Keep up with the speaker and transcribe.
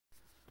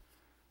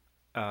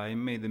I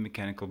made a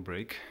mechanical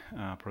brake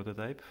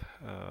prototype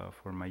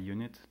for my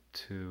unit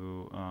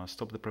to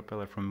stop the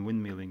propeller from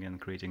windmilling and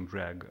creating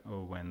drag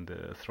when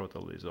the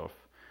throttle is off.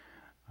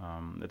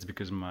 That's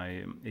because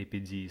my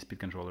APD speed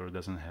controller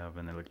doesn't have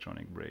an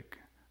electronic brake,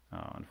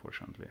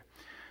 unfortunately.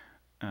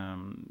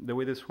 The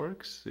way this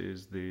works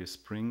is the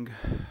spring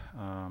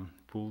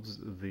pulls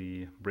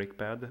the brake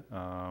pad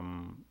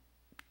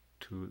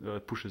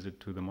pushes it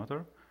to the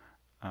motor,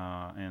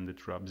 and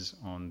it rubs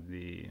on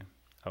the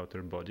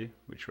outer body,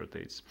 which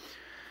rotates.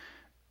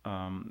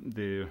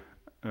 The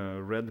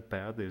red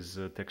pad is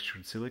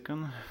textured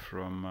silicon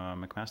from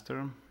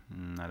McMaster.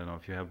 I don't know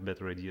if you have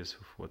better ideas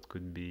of what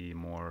could be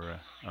more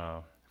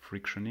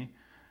frictiony.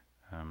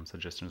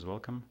 Suggestions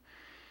welcome.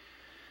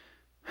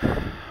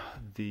 And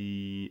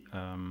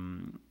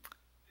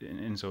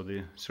so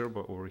the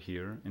servo over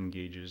here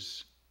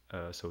engages,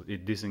 so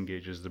it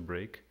disengages the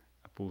brake,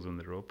 pulls on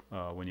the rope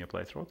when you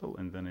apply throttle,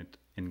 and then it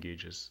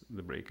engages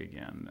the brake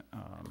again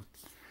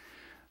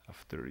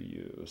after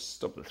you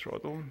stop the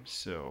throttle.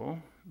 So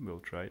we'll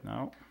try it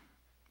now,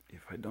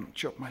 if I don't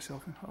chop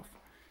myself in half.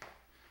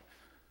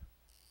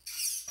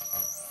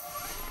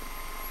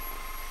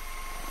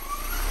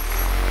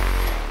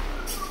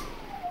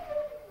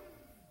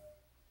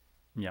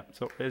 Yeah,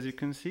 so as you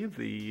can see,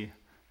 the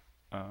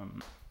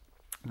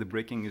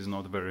braking is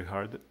not very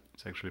hard.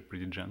 It's actually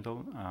pretty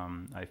gentle.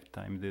 I've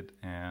timed it,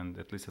 and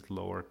at least at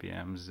low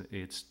RPMs,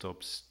 it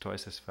stops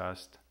twice as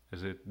fast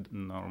as it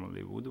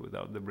normally would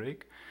without the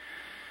brake.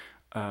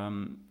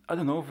 I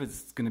don't know if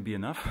it's gonna be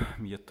enough.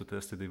 I'm yet to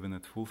test it even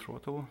at full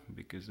throttle,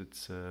 because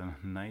it's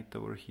night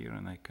over here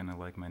and I kinda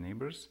like my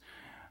neighbors.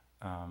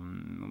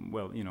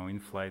 Well, you know, in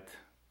flight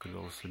could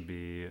also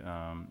be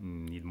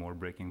need more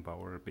braking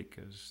power,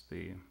 because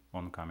the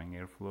oncoming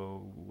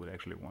airflow would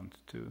actually want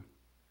to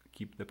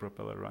keep the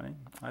propeller running.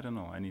 I don't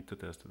know, I need to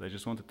test it. I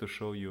just wanted to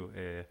show you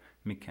a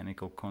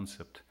mechanical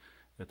concept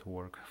at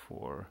work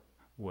for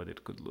what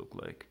it could look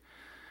like.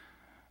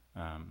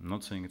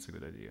 Not saying it's a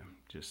good idea,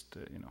 just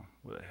you know,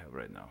 what I have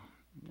right now.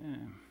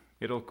 Yeah.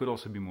 It could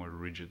also be more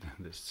rigid.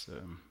 This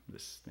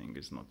thing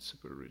is not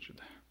super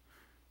rigid.